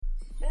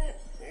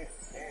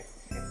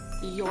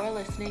You're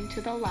listening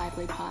to the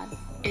Lively Pod.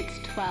 It's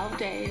 12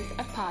 days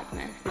of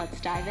PODMAS. Let's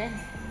dive in.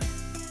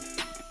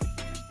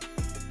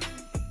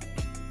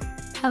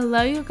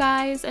 Hello, you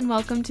guys, and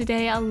welcome to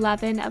day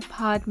 11 of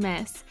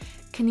PODMAS.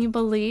 Can you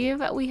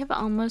believe we have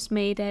almost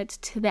made it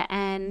to the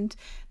end?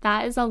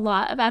 That is a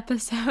lot of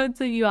episodes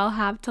that you all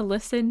have to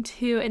listen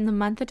to in the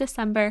month of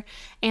December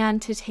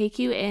and to take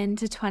you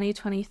into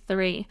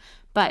 2023.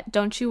 But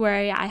don't you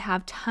worry, I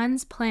have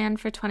tons planned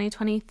for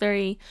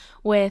 2023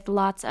 with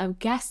lots of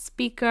guest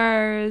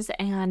speakers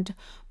and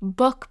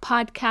book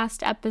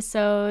podcast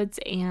episodes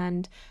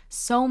and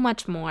so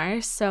much more.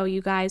 So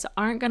you guys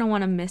aren't going to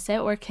want to miss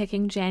it. We're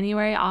kicking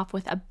January off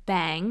with a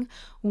bang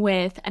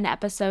with an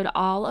episode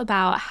all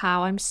about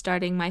how I'm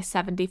starting my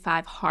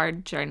 75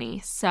 hard journey.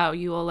 So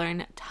you will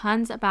learn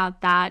tons about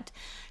that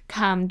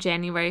come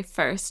January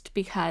 1st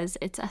because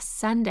it's a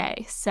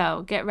Sunday.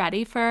 So get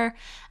ready for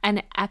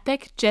an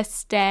epic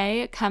gist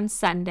day come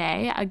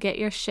Sunday. Get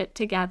your shit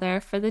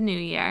together for the new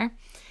year.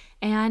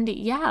 And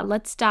yeah,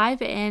 let's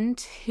dive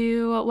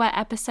into what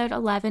episode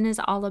 11 is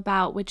all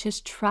about, which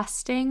is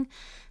trusting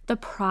the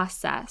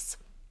process.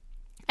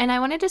 And I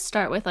wanted to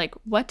start with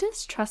what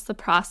does trust the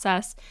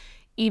process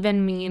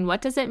even mean?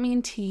 What does it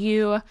mean to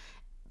you?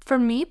 For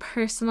me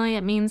personally,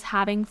 it means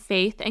having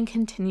faith and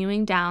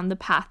continuing down the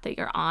path that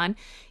you're on,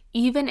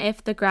 even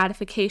if the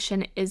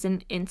gratification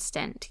isn't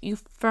instant. You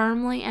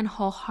firmly and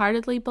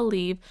wholeheartedly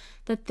believe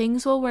that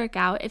things will work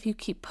out if you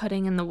keep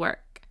putting in the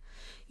work.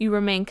 You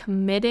remain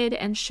committed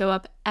and show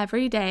up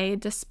every day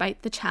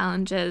despite the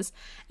challenges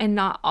and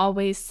not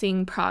always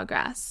seeing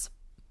progress.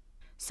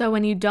 So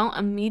when you don't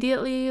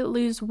immediately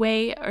lose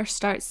weight or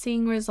start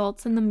seeing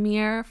results in the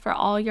mirror for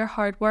all your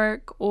hard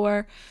work,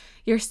 or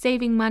you're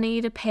saving money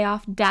to pay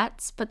off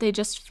debts, but they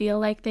just feel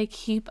like they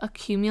keep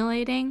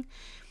accumulating,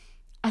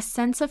 a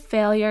sense of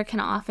failure can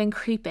often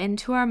creep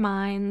into our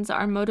minds,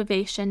 our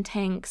motivation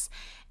tanks,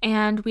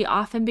 and we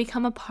often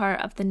become a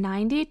part of the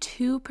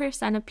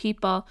 92% of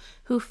people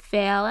who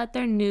fail at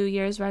their New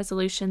Year's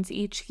resolutions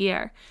each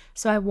year.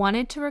 So I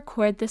wanted to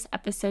record this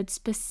episode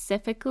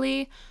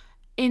specifically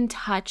in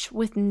touch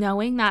with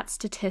knowing that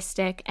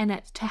statistic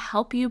and to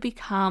help you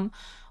become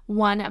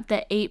one of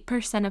the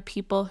 8% of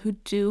people who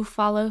do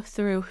follow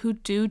through, who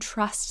do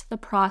trust the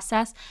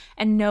process,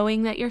 and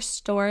knowing that your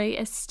story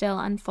is still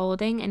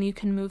unfolding and you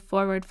can move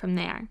forward from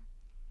there.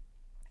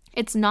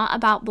 It's not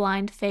about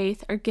blind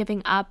faith or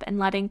giving up and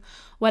letting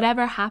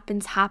whatever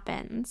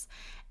happens.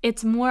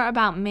 It's more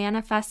about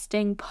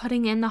manifesting,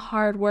 putting in the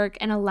hard work,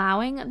 and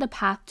allowing the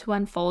path to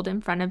unfold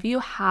in front of you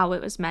how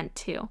it was meant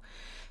to.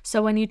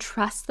 So when you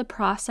trust the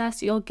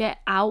process, you'll get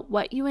out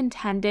what you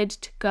intended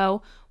to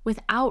go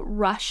without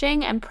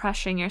rushing and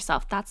pressuring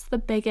yourself. That's the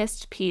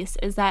biggest piece,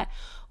 is that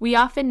we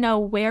often know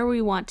where we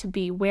want to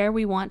be, where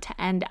we want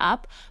to end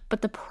up,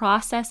 but the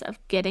process of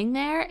getting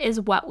there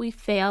is what we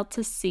fail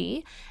to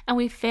see, and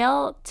we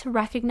fail to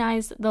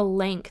recognize the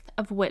length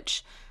of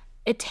which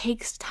it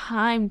takes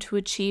time to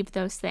achieve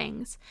those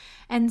things.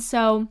 And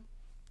so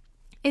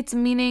it's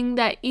meaning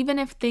that even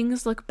if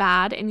things look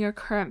bad in your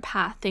current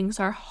path, things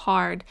are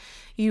hard,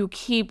 you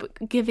keep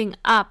giving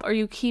up or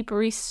you keep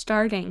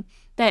restarting,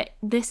 that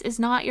this is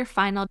not your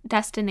final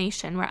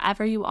destination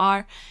wherever you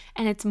are,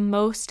 and it's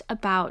most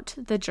about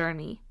the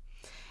journey.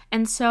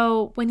 And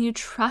so when you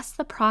trust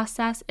the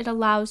process, it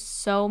allows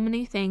so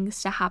many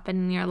things to happen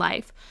in your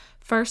life.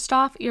 First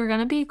off, you're going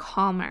to be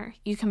calmer.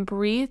 You can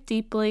breathe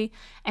deeply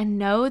and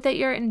know that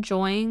you're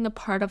enjoying the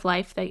part of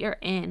life that you're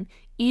in,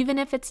 even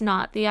if it's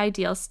not the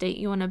ideal state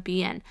you want to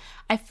be in.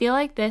 I feel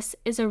like this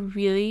is a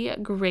really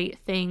great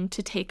thing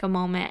to take a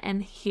moment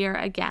and hear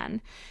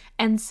again.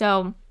 And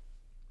so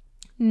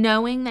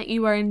knowing that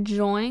you are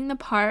enjoying the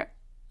part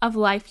of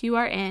life you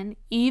are in,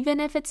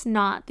 even if it's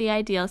not the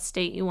ideal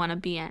state you want to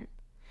be in.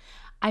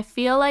 I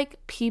feel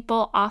like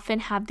people often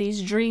have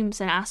these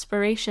dreams and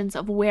aspirations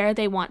of where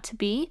they want to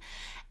be,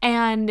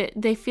 and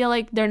they feel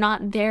like they're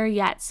not there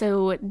yet,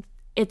 so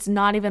it's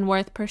not even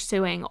worth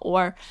pursuing,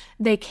 or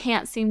they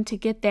can't seem to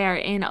get there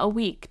in a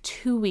week,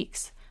 2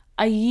 weeks,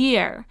 a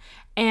year,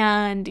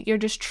 and you're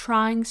just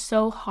trying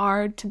so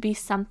hard to be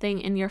something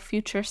in your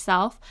future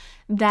self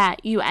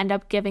that you end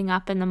up giving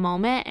up in the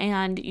moment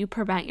and you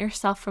prevent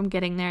yourself from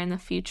getting there in the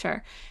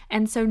future.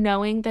 And so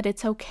knowing that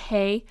it's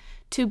okay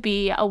to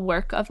be a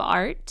work of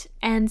art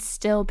and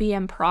still be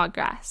in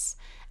progress.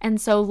 And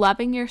so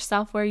loving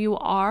yourself where you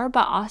are,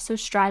 but also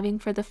striving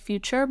for the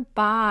future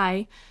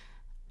by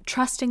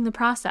trusting the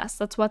process.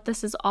 That's what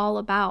this is all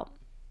about.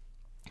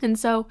 And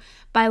so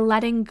by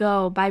letting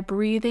go, by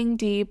breathing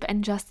deep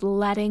and just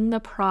letting the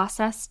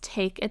process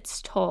take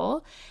its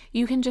toll,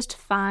 you can just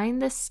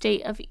find this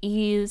state of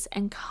ease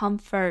and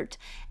comfort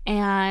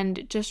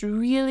and just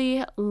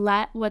really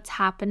let what's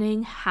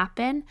happening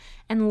happen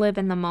and live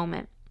in the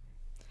moment.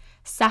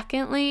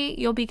 Secondly,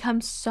 you'll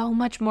become so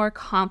much more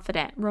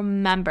confident.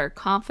 Remember,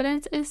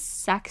 confidence is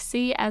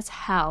sexy as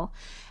hell.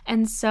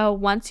 And so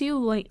once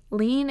you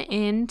lean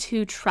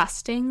into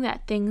trusting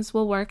that things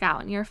will work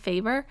out in your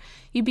favor,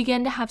 you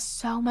begin to have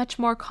so much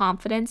more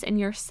confidence in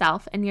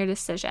yourself and your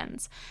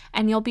decisions,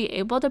 and you'll be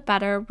able to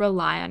better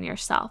rely on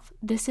yourself.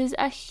 This is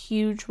a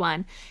huge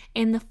one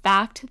in the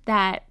fact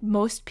that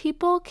most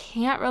people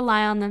can't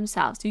rely on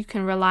themselves. You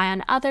can rely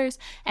on others,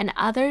 and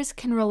others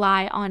can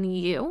rely on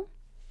you.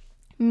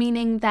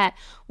 Meaning that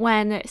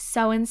when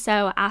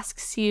so-and-so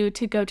asks you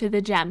to go to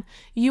the gym,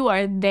 you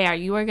are there.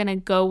 You are going to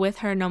go with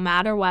her no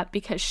matter what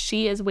because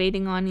she is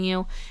waiting on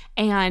you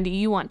and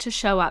you want to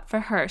show up for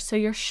her. So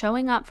you're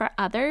showing up for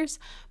others,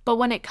 but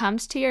when it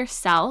comes to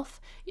yourself,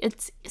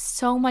 it's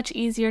so much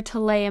easier to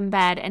lay in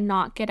bed and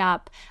not get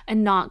up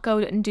and not go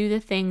and do the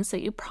things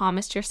that you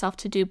promised yourself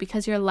to do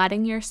because you're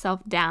letting yourself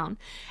down.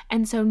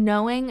 And so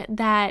knowing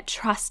that,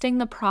 trusting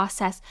the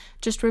process,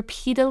 just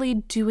repeatedly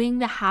doing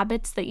the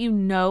habits that you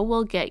know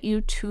will get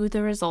you to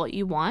the result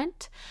you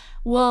want,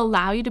 will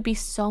allow you to be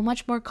so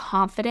much more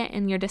confident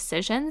in your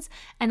decisions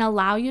and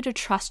allow you to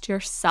trust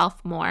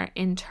yourself more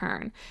in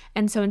turn.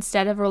 And so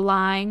instead of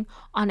relying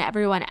on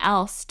everyone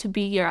else to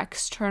be your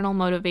external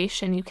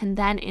motivation, you can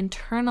then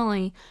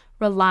internally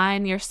rely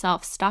on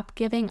yourself. Stop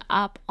giving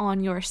up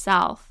on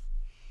yourself.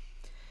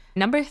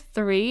 Number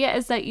 3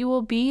 is that you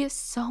will be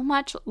so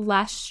much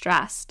less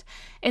stressed.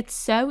 It's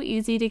so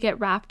easy to get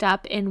wrapped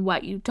up in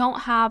what you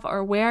don't have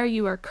or where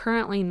you are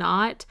currently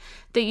not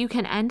that you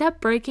can end up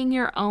breaking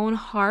your own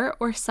heart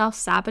or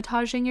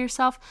self-sabotaging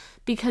yourself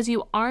because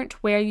you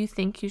aren't where you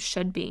think you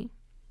should be.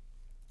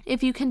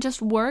 If you can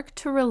just work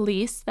to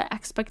release the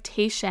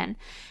expectation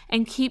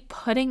and keep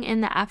putting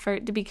in the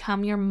effort to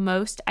become your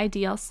most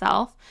ideal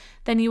self,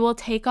 then you will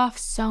take off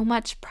so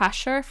much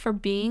pressure for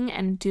being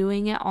and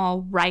doing it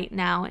all right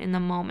now in the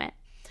moment.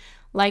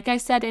 Like I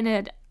said in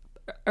an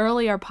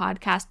earlier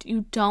podcast,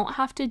 you don't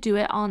have to do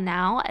it all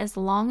now. As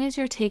long as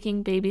you're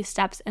taking baby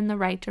steps in the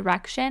right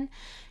direction,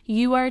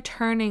 you are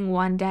turning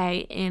one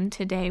day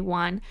into day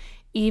one,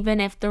 even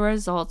if the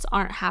results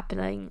aren't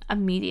happening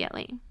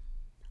immediately.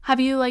 Have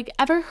you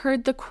ever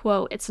heard the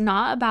quote, "It's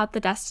not about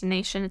the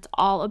destination, it's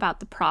all about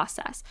the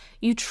process"?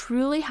 You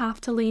truly have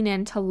to lean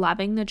into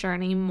loving the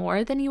journey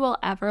more than you will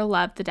ever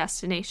love the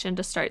destination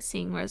to start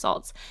seeing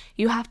results.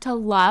 You have to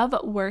love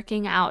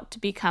working out to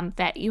become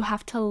fit. You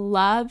have to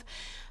love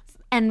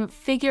and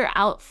figure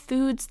out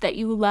foods that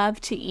you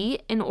love to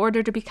eat in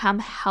order to become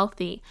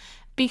healthy.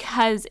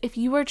 Because if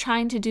you are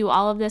trying to do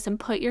all of this and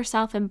put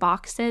yourself in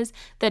boxes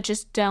that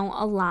just don't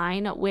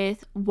align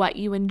with what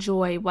you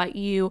enjoy, what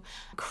you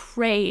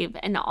crave,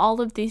 and all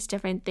of these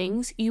different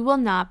things, you will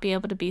not be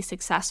able to be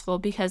successful,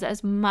 because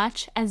as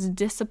much as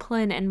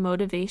discipline and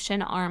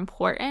motivation are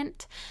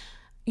important,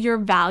 your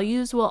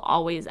values will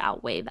always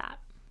outweigh that.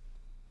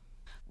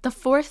 The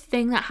fourth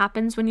thing that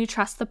happens when you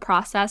trust the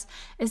process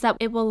is that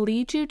it will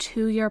lead you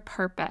to your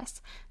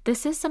purpose.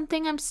 This is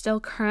something I'm still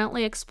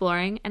currently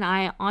exploring, and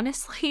I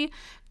honestly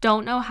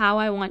don't know how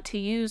I want to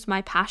use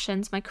my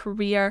passions, my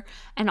career,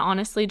 and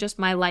honestly just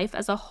my life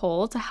as a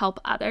whole to help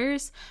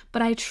others.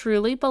 But I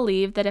truly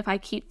believe that if I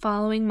keep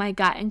following my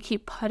gut and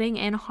keep putting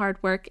in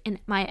hard work in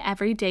my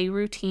everyday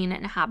routine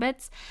and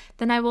habits,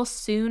 then I will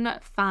soon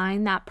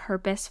find that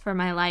purpose for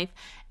my life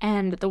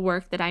and the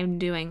work that I'm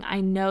doing.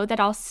 I know that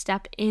I'll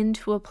step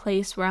into a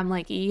place where I'm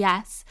like,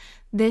 yes,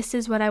 this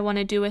is what I want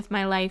to do with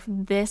my life.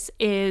 This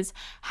is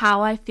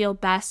how I feel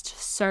best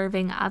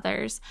serving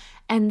others.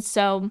 And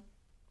so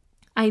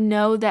I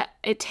know that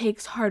it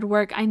takes hard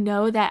work. I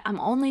know that I'm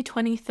only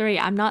 23.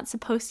 I'm not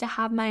supposed to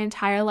have my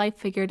entire life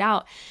figured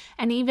out.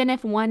 And even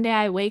if one day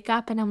I wake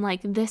up and I'm like,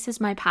 this is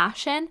my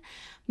passion,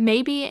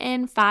 maybe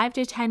in 5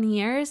 to 10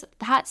 years,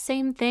 that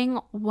same thing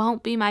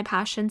won't be my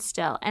passion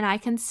still. And I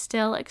can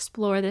still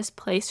explore this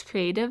place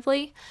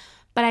creatively.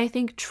 But I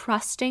think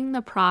trusting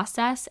the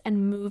process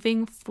and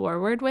moving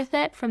forward with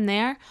it from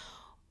there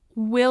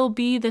will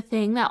be the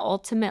thing that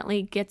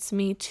ultimately gets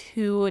me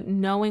to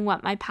knowing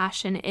what my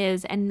passion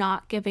is and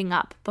not giving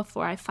up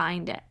before I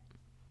find it.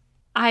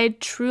 I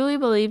truly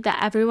believe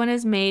that everyone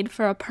is made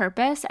for a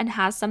purpose and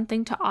has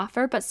something to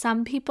offer, but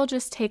some people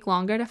just take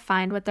longer to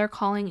find what their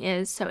calling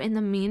is. So in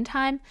the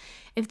meantime,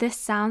 if this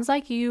sounds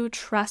like you,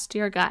 trust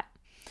your gut.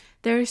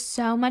 There's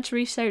so much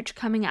research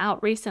coming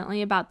out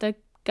recently about the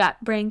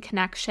gut-brain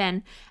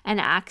connection and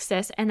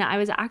axis. And I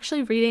was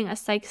actually reading a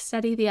psych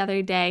study the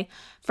other day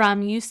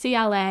from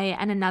UCLA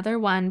and another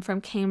one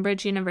from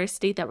Cambridge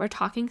University that were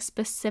talking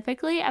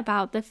specifically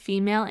about the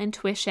female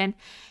intuition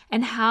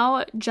and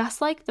how, just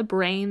like the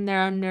brain, there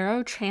are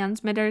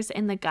neurotransmitters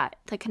in the gut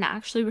that can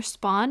actually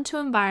respond to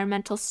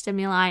environmental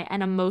stimuli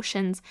and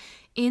emotions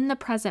in the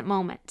present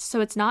moment.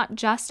 So it's not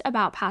just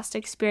about past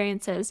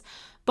experiences,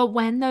 But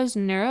when those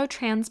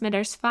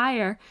neurotransmitters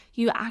fire,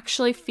 you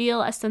actually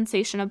feel a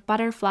sensation of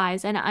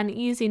butterflies and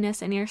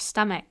uneasiness in your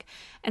stomach.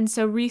 And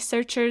so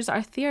researchers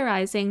are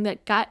theorizing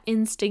that gut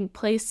instinct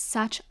plays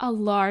such a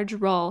large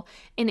role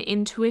in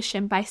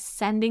intuition by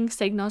sending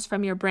signals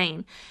from your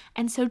brain.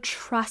 And so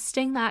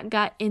trusting that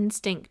gut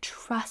instinct,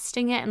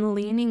 trusting it and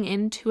leaning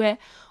into it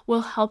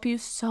will help you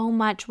so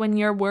much when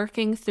you're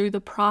working through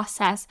the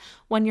process,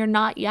 when you're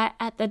not yet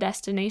at the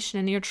destination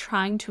and you're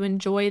trying to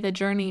enjoy the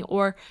journey,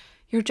 or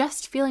you're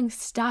just feeling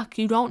stuck.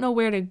 You don't know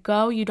where to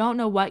go. You don't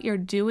know what you're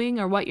doing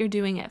or what you're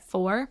doing it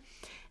for.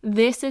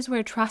 This is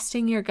where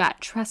trusting your gut,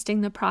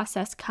 trusting the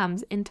process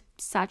comes into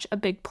such a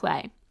big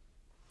play.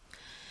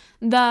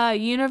 The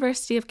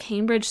University of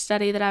Cambridge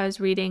study that I was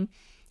reading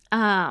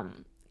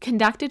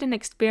conducted an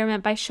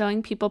experiment by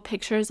showing people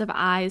pictures of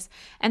eyes,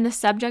 and the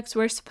subjects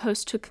were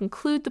supposed to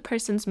conclude the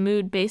person's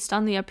mood based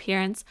on the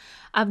appearance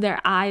of their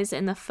eyes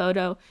in the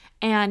photo.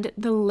 And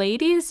the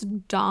ladies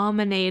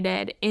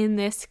dominated in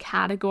this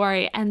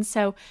category. And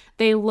so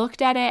they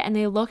looked at it and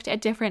they looked at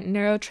different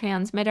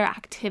neurotransmitter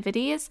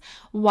activities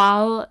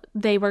while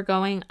they were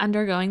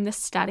undergoing the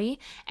study.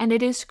 And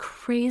it is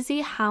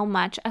crazy how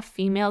much a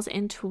female's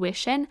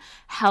intuition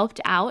helped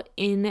out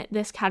in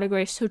this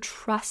category. So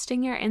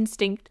trusting your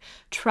instinct,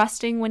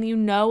 trusting when you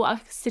know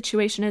a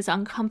situation is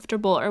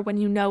uncomfortable or when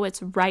you know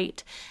it's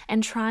right,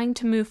 and trying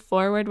to move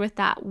forward with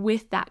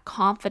that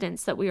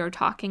confidence that we were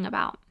talking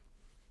about.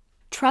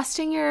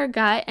 Trusting your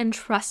gut and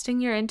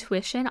trusting your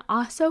intuition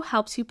also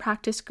helps you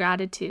practice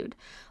gratitude.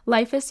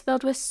 Life is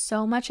filled with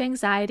so much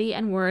anxiety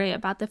and worry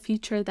about the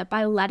future that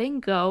by letting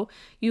go,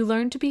 you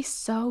learn to be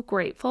so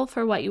grateful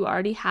for what you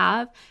already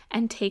have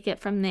and take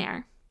it from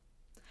there.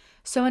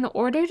 So in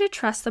order to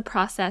trust the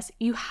process,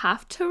 you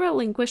have to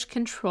relinquish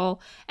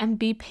control and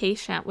be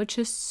patient, which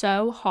is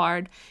so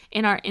hard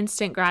in our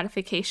instant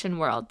gratification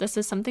world. This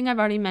is something I've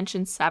already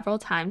mentioned several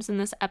times in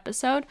this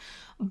episode,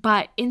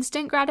 but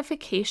instant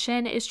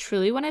gratification is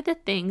truly one of the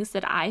things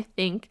that I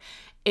think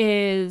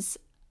is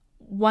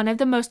one of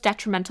the most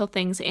detrimental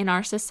things in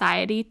our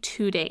society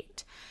to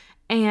date.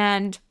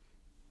 And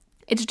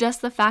it's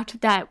just the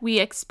fact that we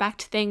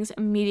expect things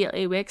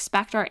immediately. We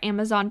expect our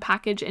Amazon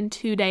package in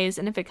 2 days,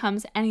 and if it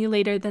comes any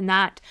later than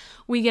that,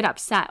 we get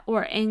upset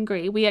or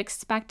angry. We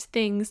expect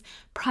things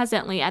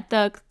presently. At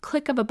the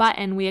click of a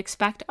button, we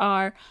expect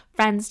our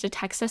friends to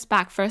text us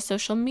back for a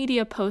social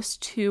media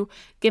post to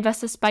give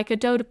us a spike of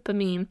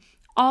dopamine.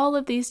 All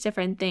of these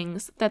different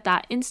things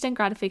that instant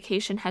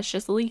gratification has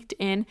just leaked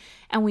in,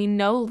 and we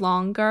no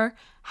longer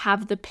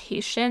have the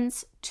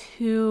patience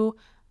to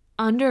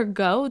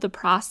undergo the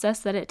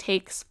process that it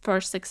takes for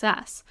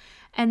success.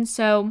 And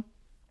so,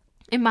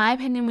 in my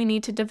opinion, we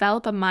need to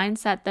develop a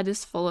mindset that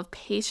is full of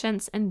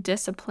patience and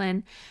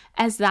discipline,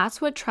 as that's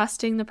what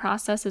trusting the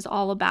process is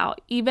all about.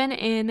 Even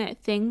in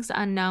things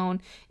unknown,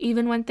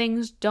 even when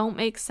things don't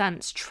make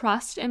sense,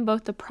 trust in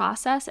both the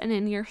process and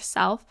in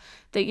yourself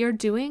that you're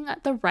doing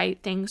the right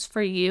things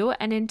for you,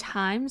 and in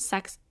time,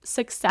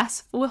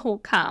 success will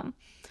come.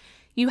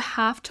 You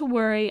have to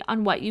worry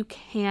on what you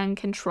can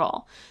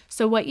control.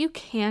 So what you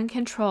can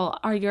control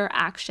are your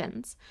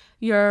actions,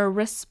 your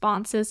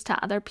responses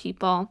to other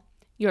people,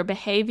 your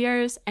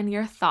behaviors, and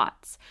your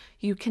thoughts.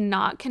 You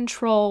cannot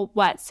control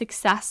what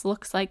success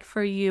looks like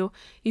for you.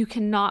 You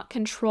cannot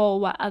control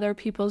what other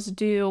people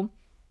do.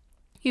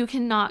 You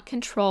cannot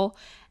control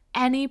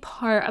any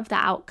part of the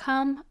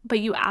outcome, but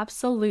you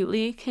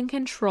absolutely can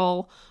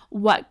control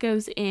what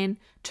goes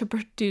into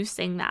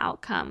producing the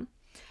outcome.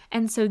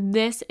 And so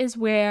this is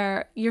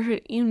where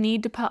you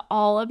need to put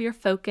all of your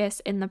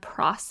focus in the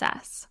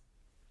process.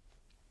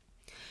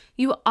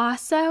 You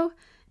also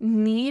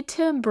need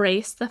to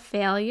embrace the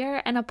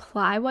failure and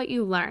apply what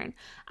you learn.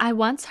 I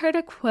once heard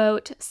a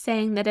quote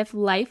saying that if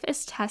life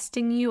is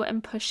testing you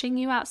and pushing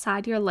you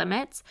outside your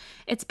limits,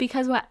 it's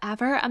because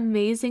whatever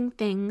amazing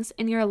things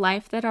in your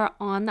life that are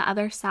on the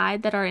other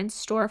side that are in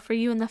store for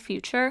you in the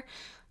future,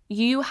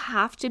 you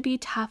have to be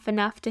tough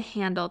enough to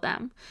handle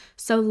them.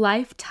 So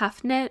life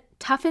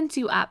toughens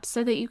you up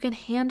so that you can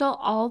handle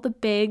all the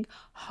big,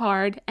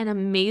 hard, and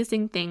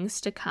amazing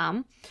things to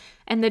come.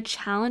 And the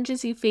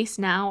challenges you face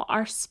now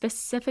are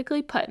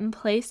specifically put in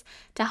place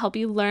to help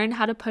you learn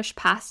how to push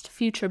past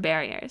future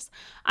barriers.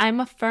 I'm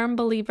a firm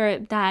believer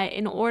that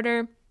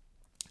it's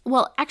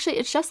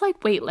just like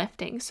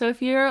weightlifting. So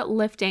if you're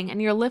lifting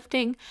and you're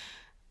lifting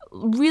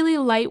really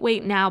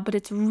lightweight now, but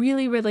it's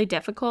really, really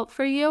difficult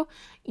for you,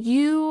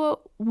 you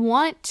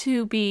want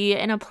to be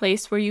in a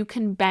place where you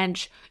can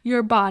bench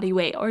your body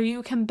weight, or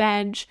you can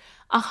bench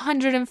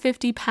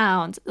 150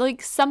 pounds,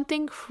 like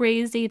something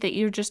crazy that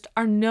you just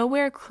are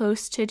nowhere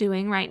close to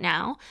doing right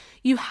now.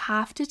 You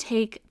have to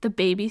take the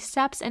baby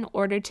steps in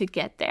order to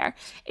get there.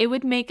 It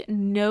would make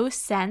no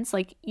sense.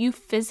 Like, you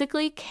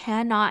physically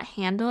cannot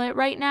handle it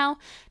right now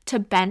to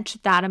bench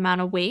that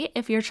amount of weight.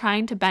 If you're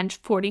trying to bench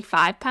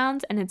 45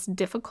 pounds and it's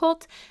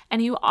difficult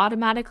and you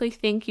automatically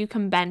think you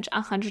can bench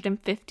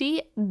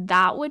 150,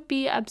 that would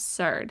be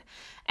absurd.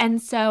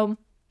 And so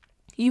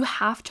You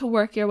have to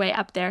work your way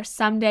up there.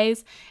 Some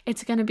days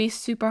it's going to be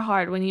super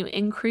hard when you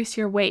increase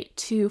your weight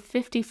to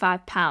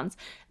 55 pounds.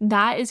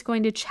 That is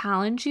going to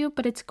challenge you,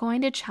 but it's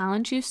going to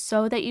challenge you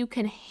so that you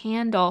can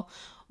handle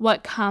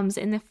what comes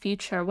in the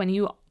future when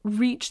you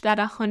reach that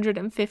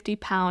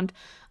 150-pound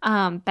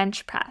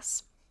bench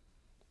press.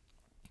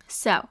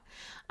 So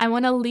I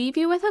want to leave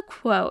you with a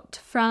quote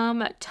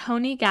from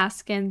Tony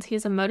Gaskins.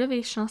 He's a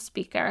motivational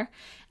speaker,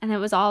 and it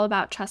was all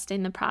about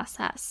trusting the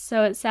process.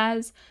 So it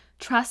says,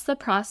 "Trust the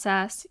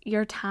process.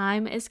 Your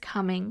time is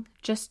coming.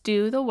 Just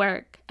do the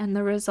work, and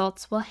the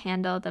results will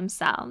handle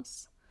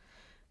themselves.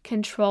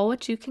 Control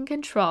what you can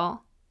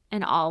control,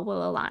 and all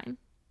will align."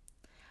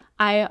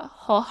 I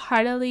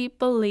wholeheartedly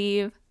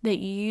believe that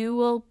you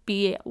will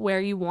be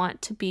where you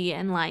want to be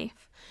in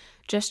life.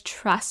 Just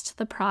trust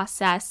the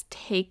process,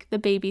 take the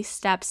baby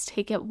steps,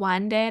 take it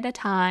one day at a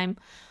time,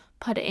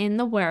 put in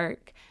the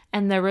work,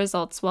 and the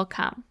results will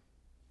come.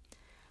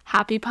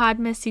 Happy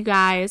PODMAS, you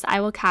guys. I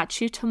will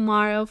catch you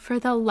tomorrow for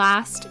the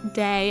last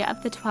day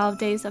of the 12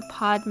 days of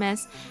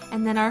PODMAS,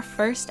 and then our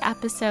first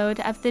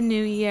episode of the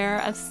new year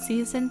of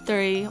season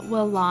 3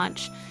 will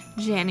launch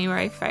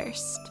January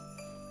 1st.